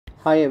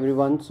Hi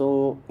everyone,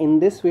 so in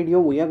this video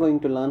we are going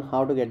to learn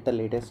how to get the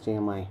latest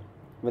AMI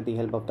with the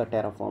help of the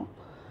Terraform.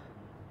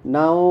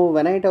 Now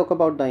when I talk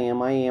about the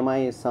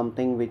AMI is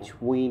something which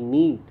we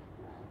need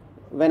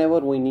whenever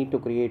we need to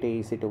create a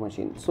EC2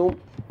 machine. So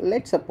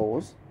let's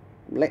suppose,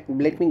 let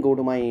me go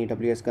to my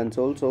AWS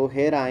console. So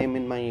here I am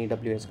in my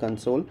AWS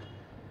console.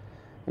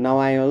 Now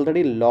I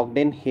already logged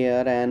in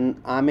here and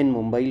I'm in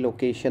Mumbai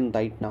location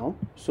right now.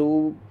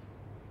 So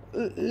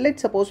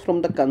let's suppose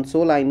from the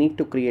console I need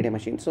to create a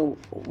machine. So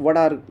what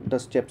are the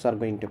steps are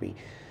going to be?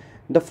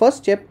 The first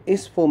step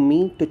is for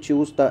me to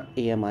choose the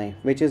AMI,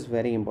 which is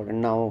very important.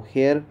 Now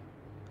here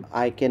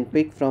I can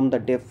pick from the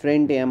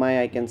different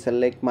AMI. I can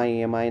select my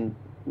AMI,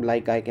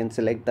 like I can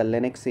select the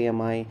Linux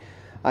AMI,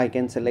 I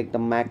can select the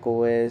Mac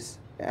OS,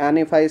 and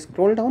if I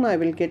scroll down I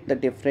will get the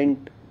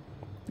different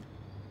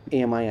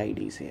AMI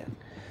IDs here.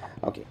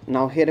 Okay,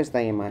 now here is the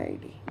AMI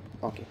ID.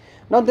 Okay,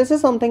 now this is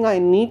something I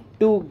need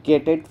to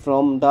get it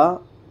from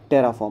the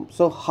Terraform.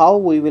 So how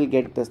we will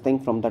get this thing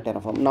from the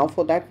Terraform? Now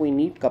for that we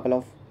need couple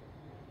of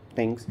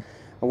things.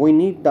 We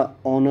need the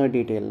owner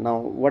detail. Now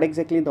what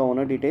exactly the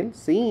owner detail?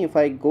 See, if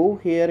I go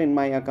here in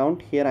my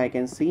account, here I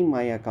can see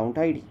my account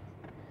ID.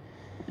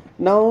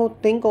 Now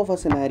think of a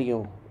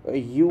scenario.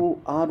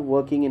 You are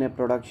working in a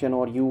production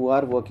or you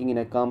are working in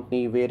a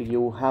company where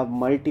you have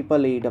multiple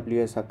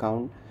AWS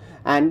account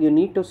and you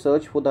need to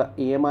search for the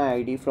AMI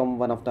ID from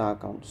one of the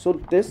accounts. So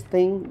this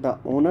thing, the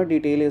owner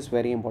detail is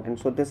very important.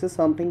 So this is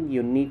something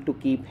you need to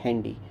keep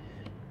handy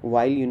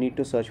while you need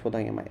to search for the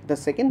AMI. The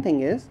second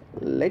thing is,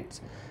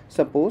 let's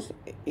suppose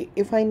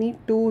if I need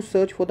to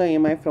search for the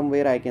AMI, from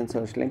where I can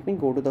search. Let me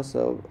go to the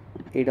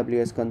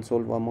AWS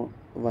console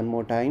one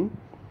more time,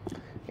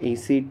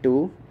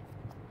 EC2,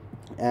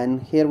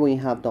 and here we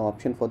have the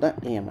option for the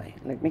AMI.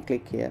 Let me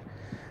click here.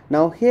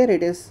 Now here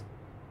it is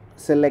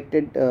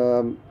selected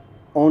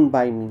owned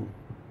by me.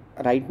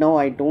 Right now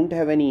I don't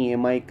have any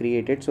AMI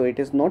created, so it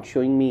is not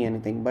showing me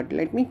anything, but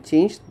let me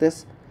change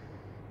this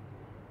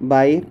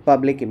by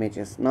public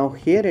images. Now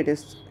here it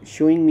is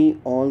showing me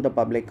all the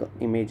public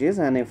images,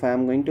 and if I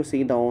am going to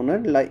see the owner,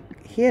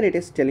 like here it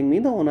is telling me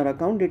the owner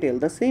account detail,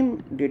 the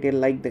same detail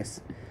like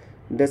this.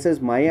 This is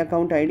my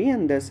account ID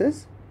and this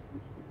is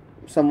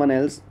someone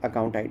else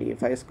account ID.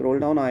 If I scroll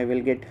down I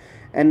will get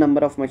n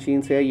number of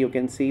machines here. You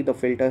can see the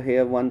filter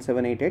here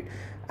 1788,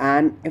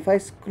 and if I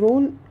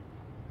scroll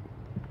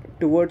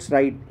towards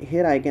right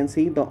here I can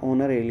see the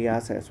owner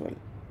alias as well,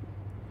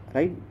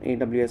 right?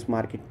 AWS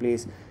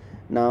marketplace.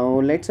 Now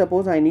let's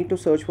suppose I need to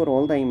search for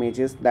all the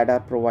images that are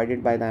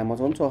provided by the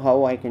Amazon. So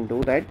how I can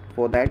do that?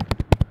 For that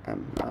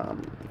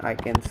I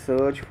can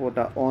search for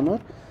the owner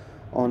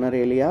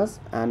alias,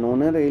 and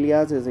owner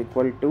alias is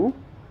equal to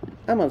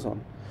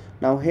Amazon.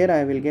 Now here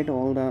I will get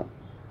all the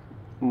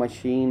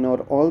machine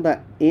or all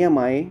the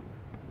AMI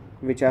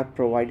which are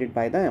provided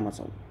by the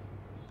Amazon,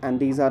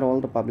 and these are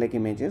all the public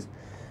images.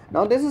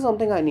 Now this is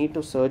something I need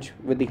to search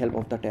with the help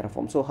of the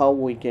Terraform. So how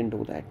we can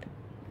do that?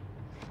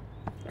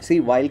 See,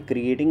 while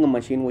creating a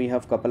machine we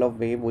have couple of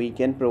ways. We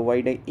can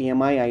provide a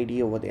AMI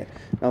ID over there.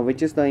 Now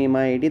which is the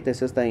AMI ID?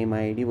 This is the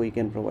AMI ID we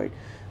can provide,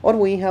 or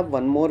we have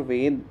one more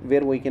way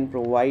where we can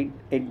provide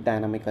it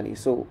dynamically.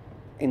 So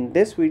in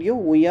this video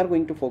we are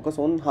going to focus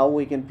on how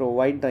we can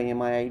provide the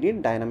AMI ID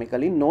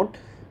dynamically, not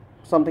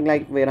something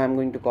like where I'm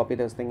going to copy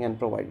this thing and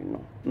provide it.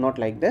 No, not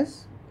like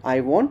this.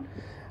 I want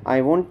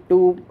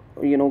to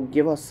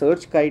give a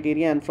search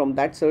criteria, and from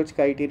that search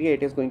criteria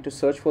it is going to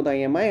search for the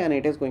AMI and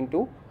it is going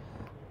to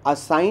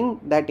assign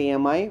that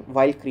AMI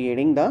while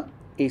creating the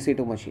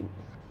EC2 machine.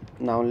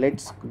 Now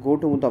let's go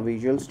to the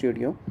Visual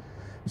Studio.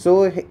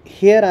 So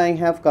here I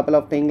have couple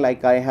of things,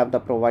 like I have the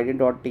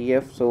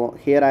provided.tf. so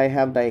here I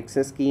have the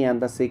access key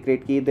and the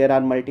secret key. There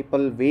are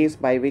multiple ways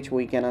by which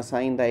we can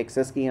assign the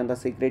access key and the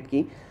secret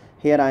key.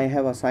 Here I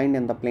have assigned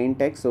in the plain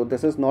text, so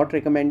this is not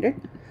recommended.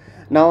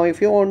 Now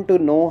if you want to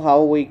know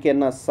how we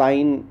can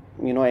assign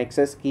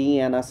access key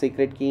and a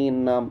secret key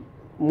in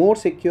more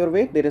secure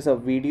way, there is a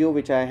video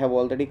which I have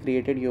already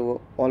created. You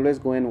always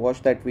go and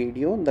watch that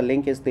video. The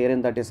link is there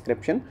in the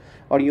description,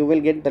 or you will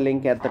get the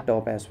link at the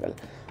top as well.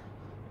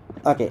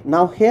 Okay,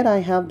 now here I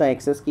have the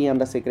access key and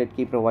the secret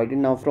key provided.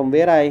 Now from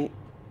where I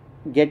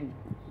get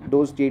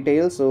those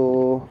details?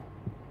 So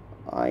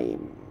I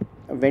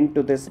went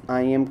to this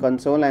IAM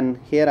console, and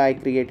here I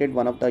created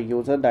one of the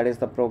user, that is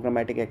the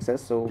programmatic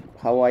access. So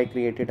how I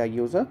created a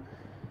user,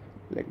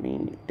 let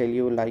me tell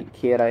you. Like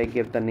here I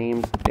give the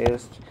name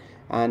test,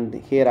 and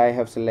here I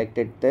have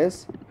selected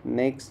this.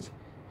 Next,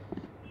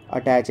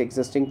 attach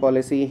existing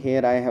policy.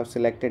 Here I have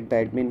selected the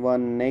admin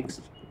one.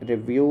 Next,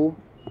 review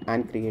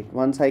and create.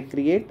 Once I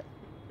create,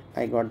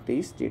 I got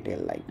these detail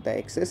like the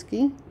access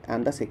key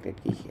and the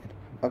secret key here.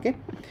 Okay,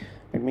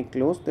 let me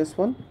close this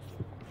one.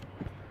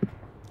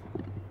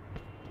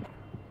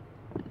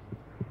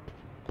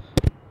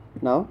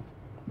 Now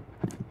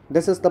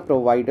this is the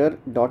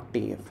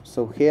provider.tf.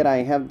 so here I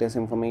have this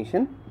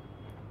information.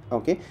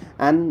 Okay,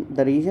 and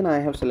the region I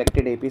have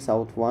selected AP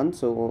South 1.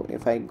 So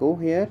if I go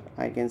here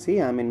I can see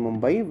I'm in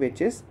Mumbai,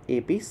 which is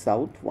AP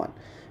South 1.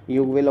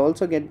 You will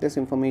also get this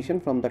information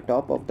from the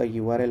top of the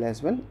URL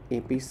as well,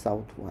 AP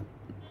South 1.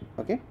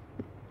 Okay.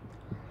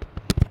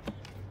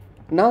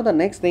 Now the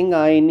next thing,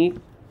 I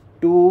need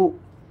to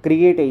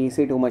create a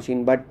EC2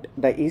 machine, but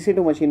the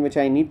EC2 machine which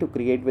I need to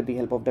create with the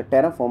help of the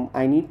Terraform,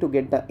 I need to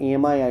get the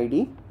AMI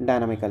ID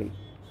dynamically.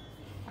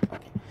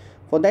 Okay.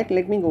 For that,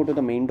 let me go to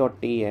the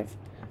main.tf.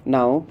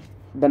 Now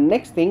the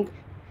next thing,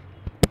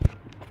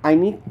 I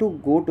need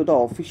to go to the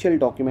official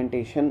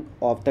documentation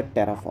of the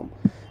Terraform.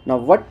 Now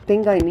what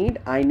thing I need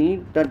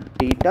the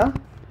data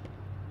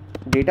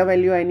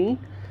value I need.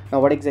 Now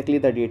what exactly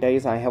the data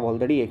is, I have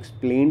already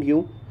explained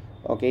you.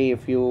 Okay,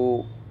 if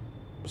you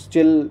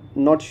still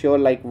not sure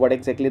like what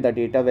exactly the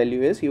data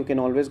value is, you can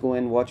always go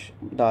and watch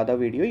the other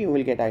video, you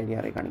will get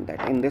idea regarding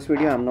that. In this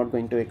video I'm not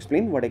going to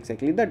explain what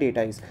exactly the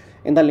data is.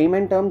 In the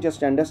layman term,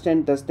 just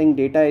understand this thing,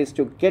 data is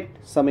to get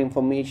some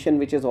information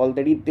which is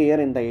already there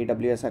in the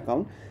AWS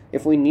account.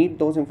 If we need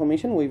those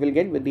information, we will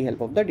get with the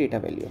help of the data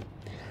value.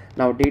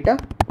 Now data,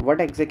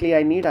 what exactly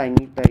I need the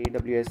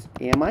AWS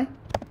AMI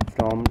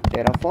from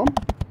Terraform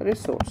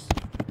resource,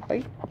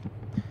 right?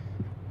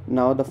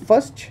 Now the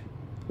first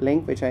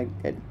link which I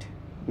get,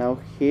 now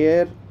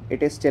here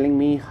it is telling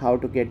me how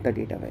to get the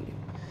data value.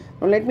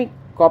 Now let me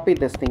copy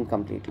this thing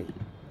completely.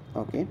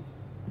 Okay,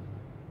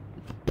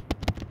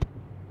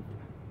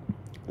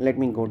 let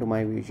me go to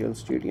my Visual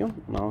Studio.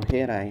 Now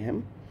here I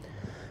am.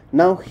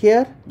 Now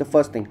here the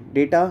first thing,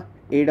 data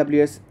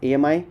AWS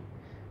AMI,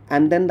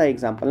 and then the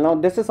example. Now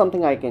this is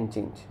something I can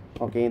change.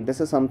 Okay, this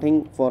is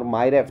something for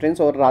my reference,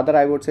 or rather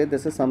I would say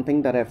this is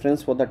something the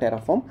reference for the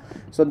Terraform.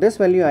 So this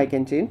value I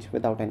can change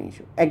without any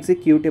issue.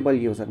 Executable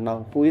user,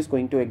 now who is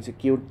going to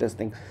execute this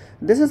thing?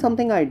 This is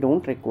something I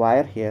don't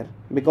require here,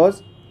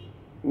 because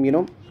you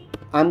know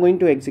I'm going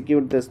to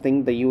execute this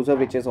thing. The user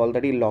which is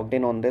already logged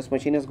in on this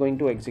machine is going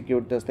to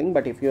execute this thing.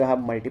 But if you have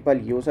multiple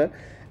user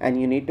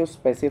and you need to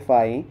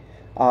specify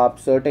a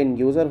certain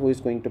user who is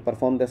going to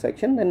perform this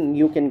action, then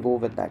you can go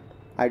with that.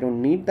 I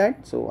don't need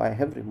that, so I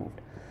have removed.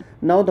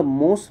 Now the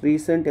most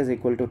recent is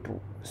equal to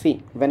true.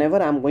 See, whenever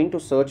I'm going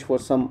to search for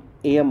some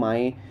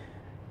AMI,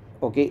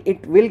 okay,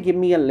 it will give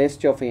me a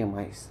list of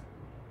AMIs.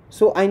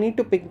 So I need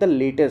to pick the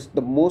latest,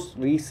 the most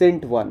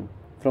recent one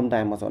from the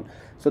Amazon.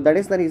 So that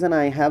is the reason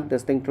I have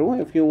this thing true.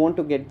 If you want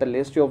to get the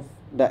list of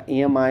the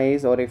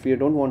AMIs, or if you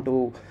don't want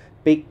to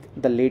pick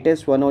the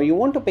latest one, or you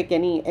want to pick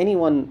any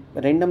one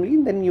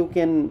randomly, then you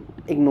can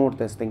ignore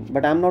this thing.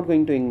 But I'm not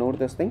going to ignore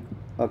this thing.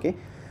 Okay.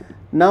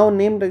 Now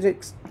name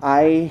regex,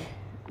 I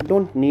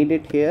don't need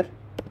it here.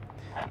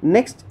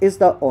 Next is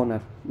the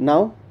owner.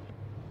 Now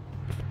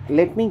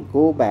let me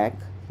go back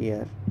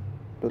here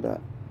to the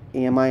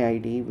AMI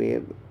ID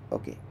where,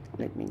 okay,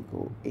 let me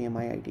go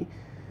AMI ID.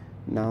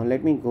 Now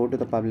let me go to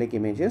the public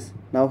images.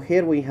 Now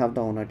here we have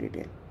the owner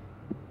detail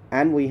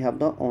and we have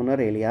the owner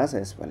alias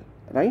as well,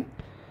 right?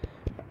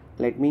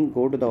 Let me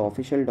go to the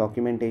official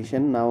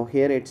documentation. Now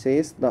here it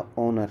says the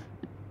owner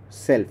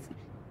self.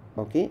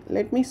 Okay,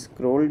 let me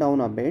scroll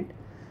down a bit.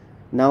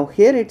 Now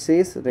here it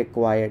says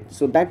required,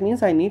 so that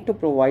means I need to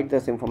provide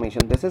this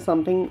information. This is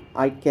something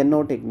I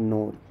cannot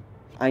ignore.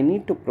 I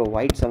need to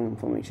provide some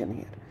information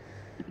here.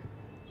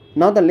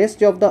 Now the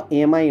list of the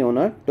AMI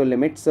owner to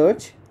limit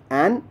search,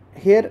 and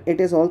here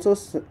it is also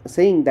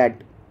saying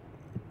that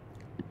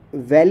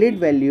valid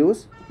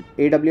values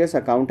AWS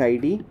account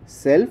ID,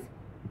 self,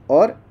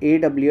 or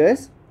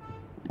AWS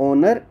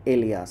owner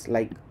alias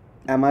like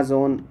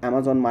Amazon,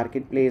 Amazon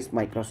Marketplace,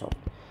 Microsoft.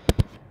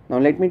 Now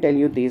let me tell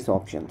you these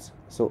options.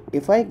 So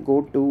if I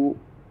go to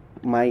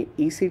my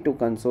EC2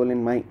 console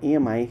in my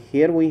AMI,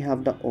 here we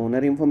have the owner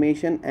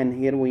information and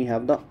here we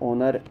have the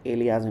owner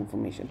alias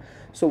information.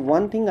 So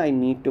one thing I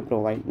need to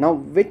provide, now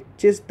which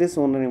is this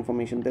owner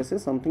information? This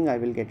is something I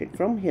will get it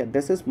from here.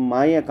 This is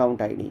my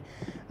account ID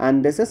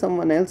and this is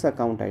someone else's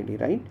account ID,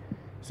 right?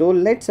 So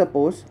let's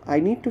suppose I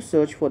need to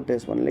search for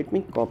this one. Let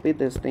me copy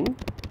this thing,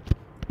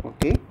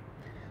 okay,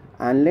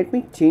 and let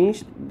me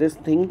change this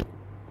thing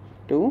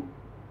to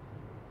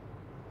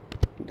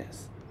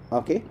this.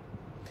 Okay,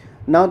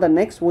 now the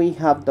next we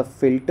have the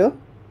filter.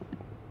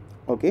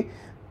 Okay,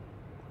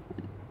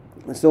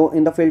 so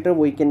in the filter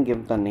we can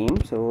give the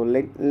name. So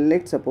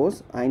let's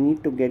suppose I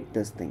need to get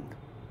this thing.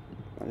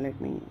 Let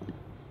me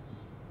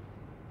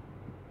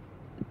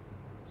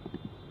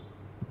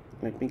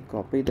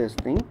copy this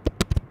thing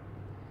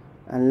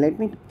and let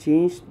me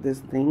change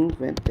this thing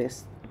with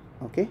this.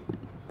 Okay,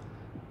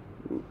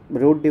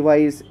 root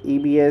device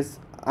EBS,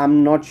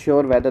 I'm not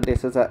sure whether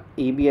this is a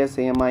AWS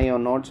AMI or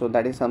not, so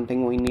that is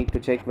something we need to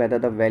check, whether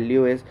the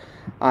value is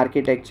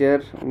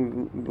architecture,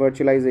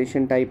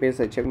 virtualization type is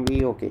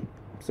HMV. Okay,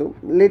 so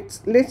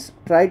let's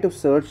try to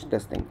search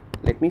this thing.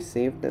 Let me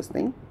save this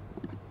thing,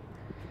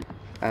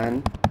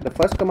 and the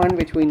first command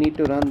which we need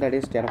to run, that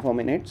is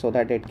Terraform init, so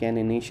that it can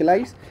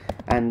initialize,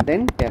 and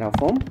then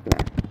Terraform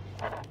plan.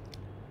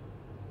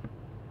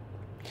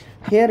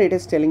 Here it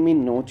is telling me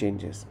no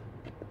changes.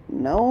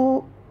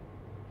 Now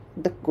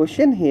the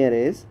question here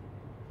is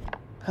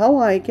how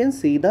I can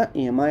see the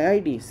AMI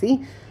ID.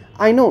 See,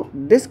 I know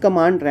this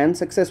command ran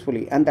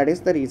successfully and that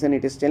is the reason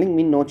it is telling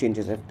me no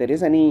changes. If there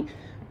is any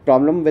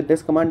problem with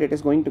this command, it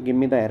is going to give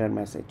me the error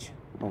message.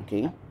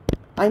 Okay,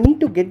 I need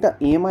to get the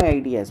AMI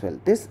ID as well.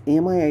 This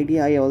AMI ID,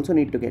 I also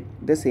need to get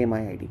this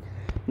AMI ID.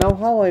 Now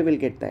how I will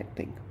get that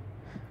thing?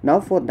 Now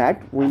for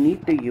that we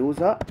need to use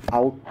a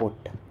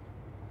output.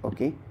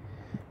 Okay,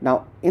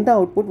 now in the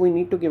output we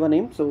need to give a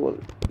name. So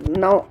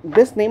now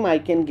this name I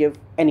can give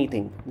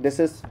anything. This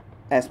is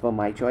as per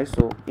my choice.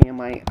 So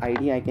AMI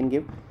ID I can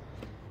give.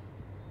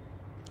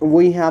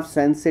 We have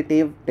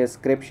sensitive,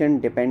 description,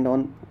 depend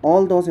on,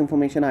 all those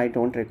information I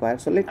don't require.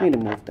 So let me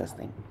remove this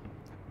thing.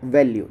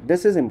 Value,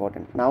 this is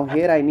important. Now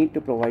here I need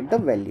to provide the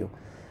value.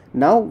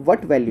 Now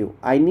what value?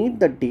 I need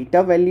the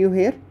data value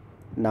here.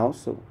 Now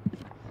so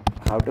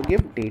how to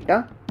give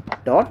data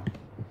dot,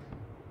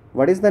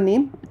 what is the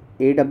name?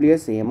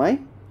 AWS AMI.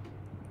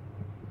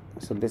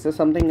 So this is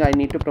something I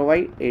need to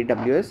provide,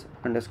 AWS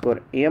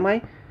underscore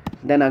AMI.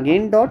 Then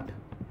again dot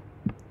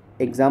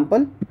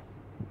example,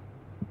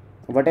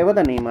 whatever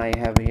the name I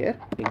have here,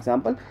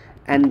 example.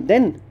 And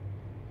then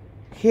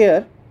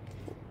here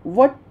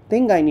what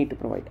thing I need to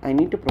provide? I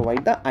need to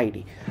provide the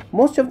ID.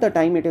 Most of the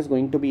time it is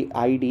going to be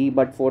ID,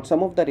 but for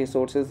some of the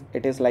resources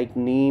it is like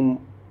name.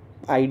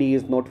 ID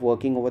is not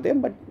working over there,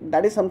 but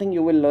that is something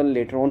you will learn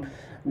later on.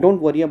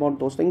 Don't worry about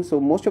those things. So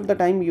most of the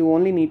time you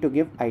only need to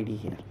give ID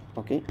here.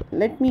 Okay,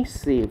 let me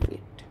save it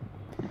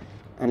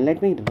and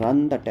let me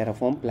run the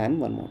Terraform plan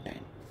one more time.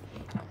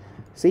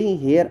 See,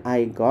 here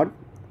I got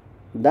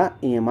the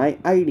AMI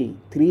ID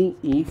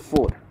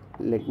 3E4.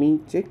 Let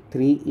me check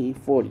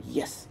 3E4.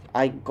 Yes,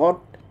 I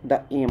got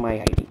the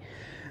AMI ID.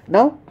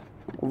 Now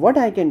what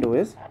I can do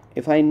is,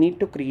 if I need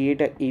to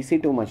create a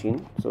EC2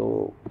 machine,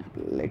 so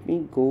let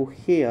me go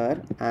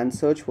here and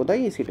search for the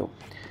EC2.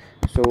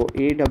 So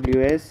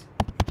AWS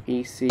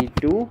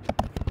EC2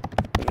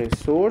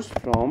 resource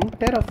from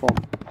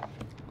Terraform.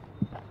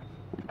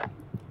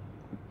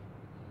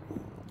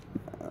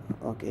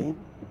 Okay,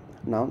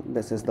 now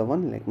this is the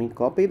one. Let me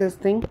copy this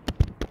thing.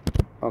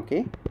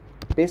 Okay,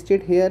 paste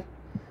it here.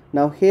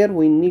 Now here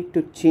we need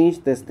to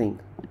change this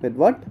thing with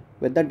what?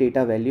 With the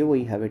data value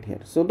we have it here.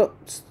 So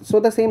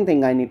the same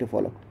thing I need to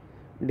follow.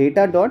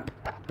 Data dot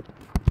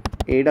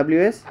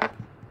AWS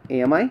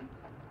AMI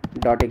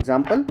dot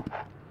example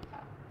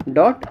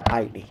dot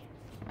ID.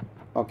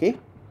 Okay,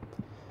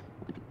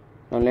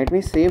 now let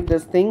me save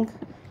this thing.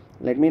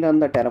 Let me run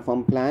the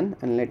Terraform plan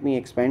and let me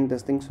expand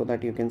this thing so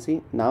that you can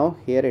see. Now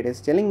here it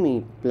is telling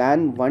me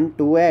plan 1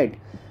 to add.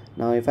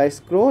 Now if I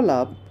scroll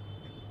up,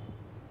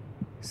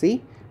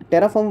 see,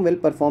 Terraform will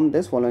perform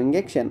this following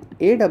action.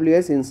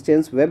 AWS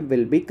instance web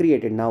will be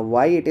created. Now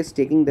why it is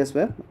taking this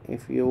web?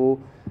 If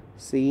you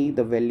see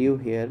the value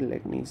here,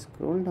 let me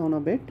scroll down a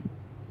bit.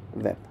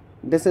 Web,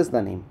 this is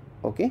the name.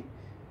 Okay,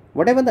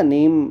 whatever the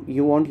name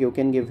you want you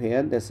can give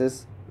here. This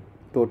is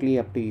totally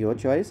up to your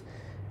choice.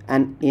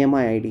 And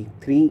AMI ID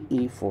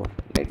 3E4.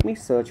 Let me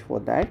search for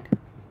that.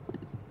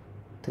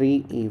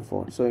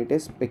 3E4. So it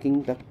is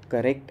picking the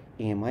correct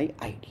AMI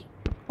ID.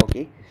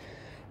 Okay,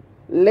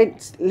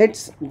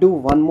 let's do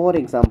one more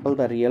example,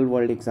 the real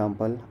world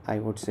example, I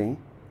would say.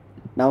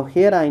 Now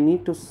here I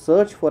need to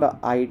search for a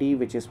ID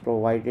which is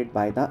provided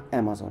by the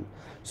Amazon.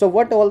 So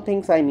what all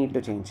things I need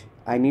to change?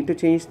 I need to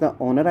change the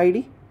owner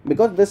ID,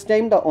 because this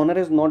time the owner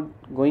is not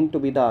going to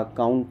be the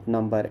account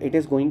number, it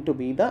is going to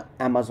be the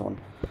Amazon.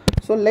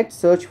 So let's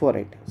search for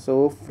it.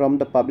 So from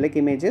the public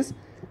images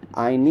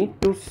I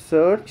need to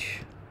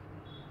search,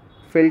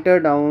 filter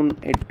down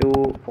it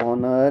to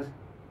owner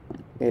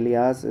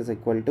alias is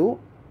equal to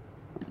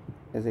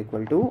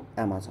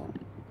Amazon.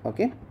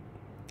 Okay,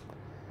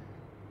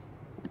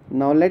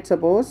 now let's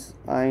suppose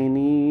I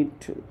need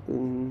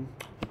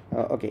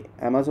okay,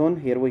 Amazon.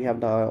 Here we have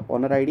the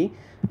owner ID,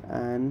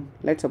 and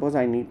let's suppose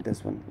I need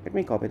this one. Let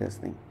me copy this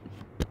thing.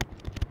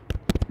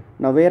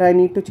 Now where I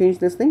need to change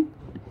this thing?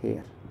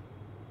 Here,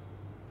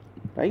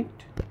 right?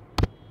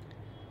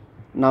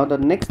 Now the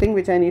next thing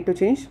which I need to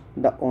change,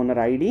 the owner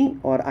ID,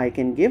 or I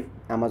can give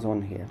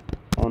Amazon here,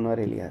 owner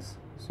alias.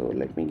 So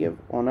let me give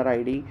owner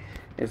ID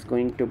is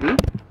going to be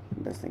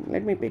this thing.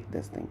 Let me pick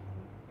this thing.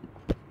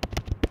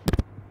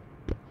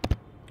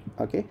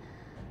 Okay,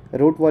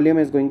 root volume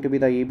is going to be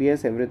the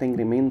EBS, everything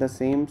remain the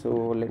same. So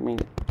let me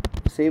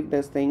save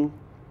this thing,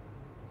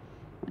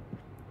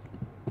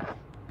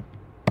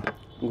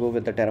 go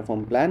with the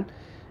Terraform plan.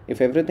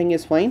 If everything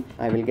is fine,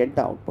 I will get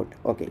the output.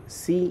 Okay,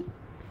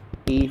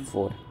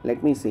 CA4.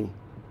 Let me see,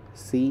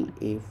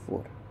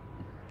 CA4,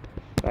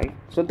 right?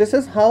 So this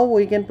is how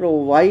we can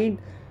provide,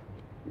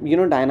 you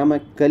know,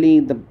 dynamically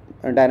the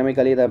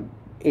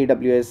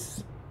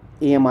AWS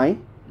AMI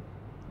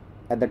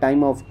at the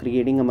time of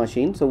creating a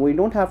machine. So we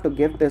don't have to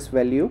give this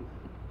value.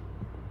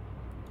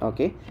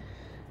 Okay,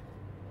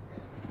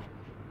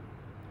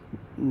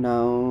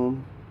 now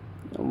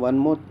one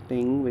more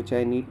thing which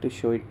I need to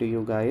show it to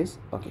you guys.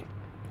 Okay,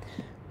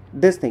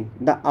 this thing,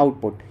 the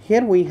output.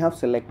 Here we have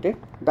selected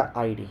the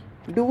ID.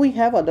 Do we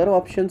have other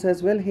options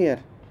as well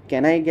here?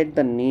 Can I get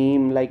the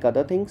name like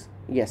other things?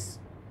 Yes,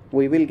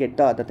 we will get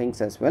the other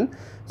things as well.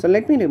 So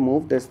let me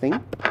remove this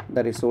thing,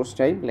 the resource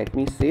type. Let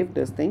me save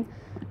this thing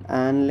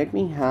and let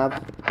me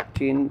have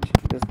change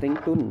this thing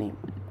to name.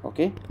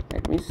 Okay,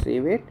 let me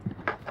save it.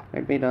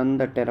 Let me run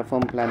the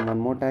Terraform plan one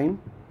more time,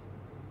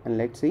 and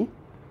let's see.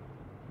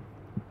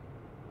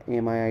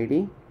 AMI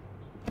ID.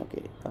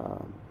 Okay,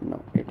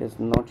 no, it is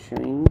not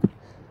showing.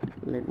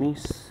 Let me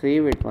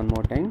save it one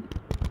more time.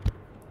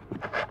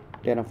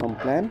 Terraform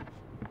plan.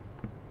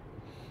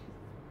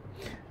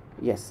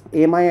 Yes,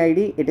 AMI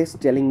ID, it is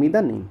telling me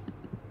the name.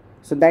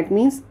 So that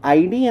means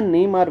ID and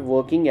name are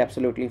working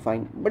absolutely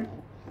fine. But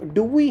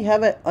do we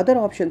have other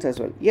options as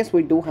well? Yes,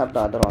 we do have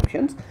the other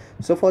options.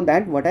 So for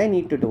that, what I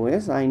need to do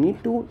is I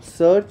need to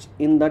search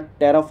in the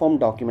Terraform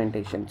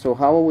documentation. So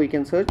how we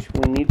can search?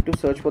 We need to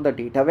search for the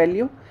data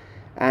value,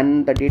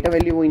 and the data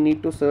value we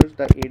need to search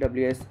the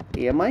AWS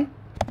AMI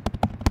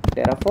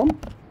Terraform.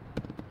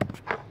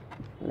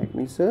 Let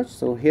me search.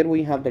 So here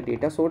we have the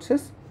data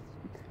sources.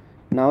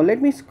 Now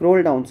let me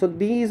scroll down. So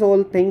these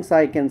all things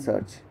I can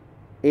search.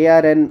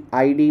 ARN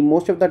ID,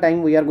 most of the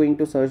time we are going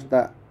to search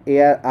the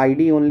AR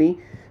ID only,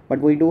 but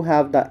we do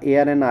have the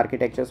ARN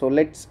architecture. So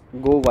let's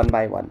go one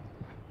by one.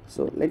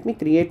 So let me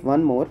create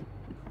one more.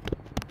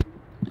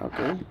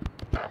 Okay,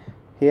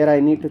 here I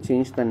need to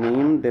change the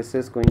name. This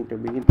is going to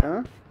be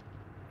the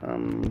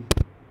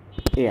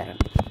ARN.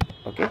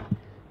 Okay,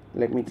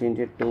 let me change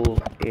it to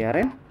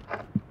ARN.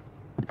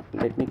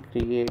 Let me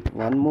create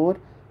one more.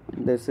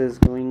 This is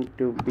going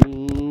to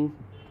be,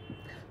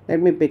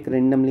 let me pick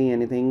randomly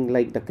anything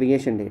like the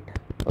creation date.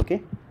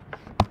 Okay,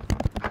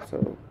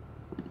 so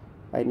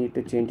I need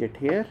to change it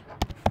here,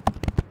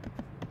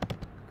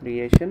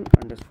 creation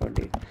underscore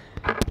date.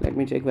 Let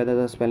me check whether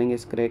the spelling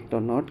is correct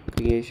or not.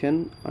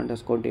 Creation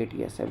underscore date.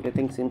 Yes,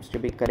 everything seems to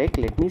be correct.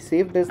 Let me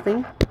save this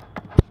thing.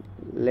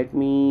 Let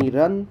me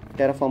run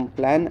Terraform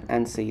plan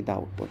and see the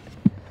output.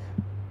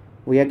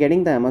 We are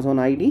getting the Amazon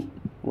ID,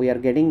 we are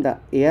getting the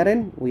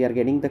ARN, we are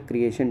getting the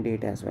creation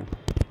date as well.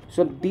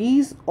 So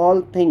these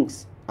all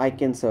things I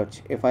can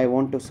search. If I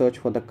want to search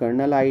for the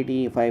kernel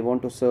ID, if I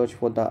want to search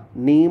for the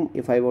name,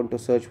 if I want to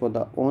search for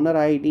the owner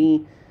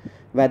ID,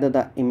 whether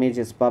the image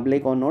is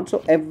public or not.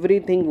 So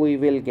everything we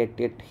will get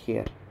it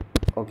here.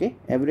 Okay,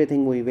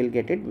 everything we will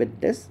get it with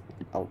this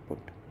output.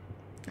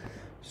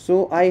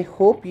 So I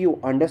hope you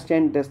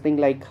understand this thing,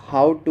 like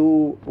how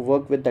to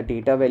work with the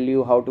data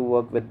value, how to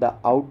work with the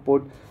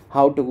output,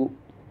 how to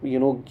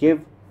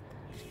give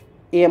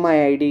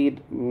AMI ID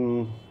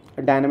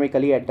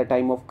dynamically at the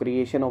time of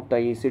creation of the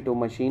EC2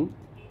 machine.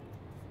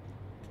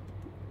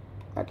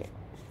 Okay,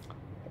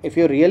 if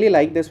you really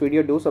like this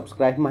video, do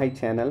subscribe my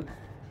channel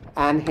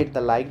and hit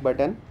the like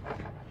button.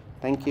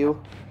 Thank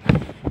you.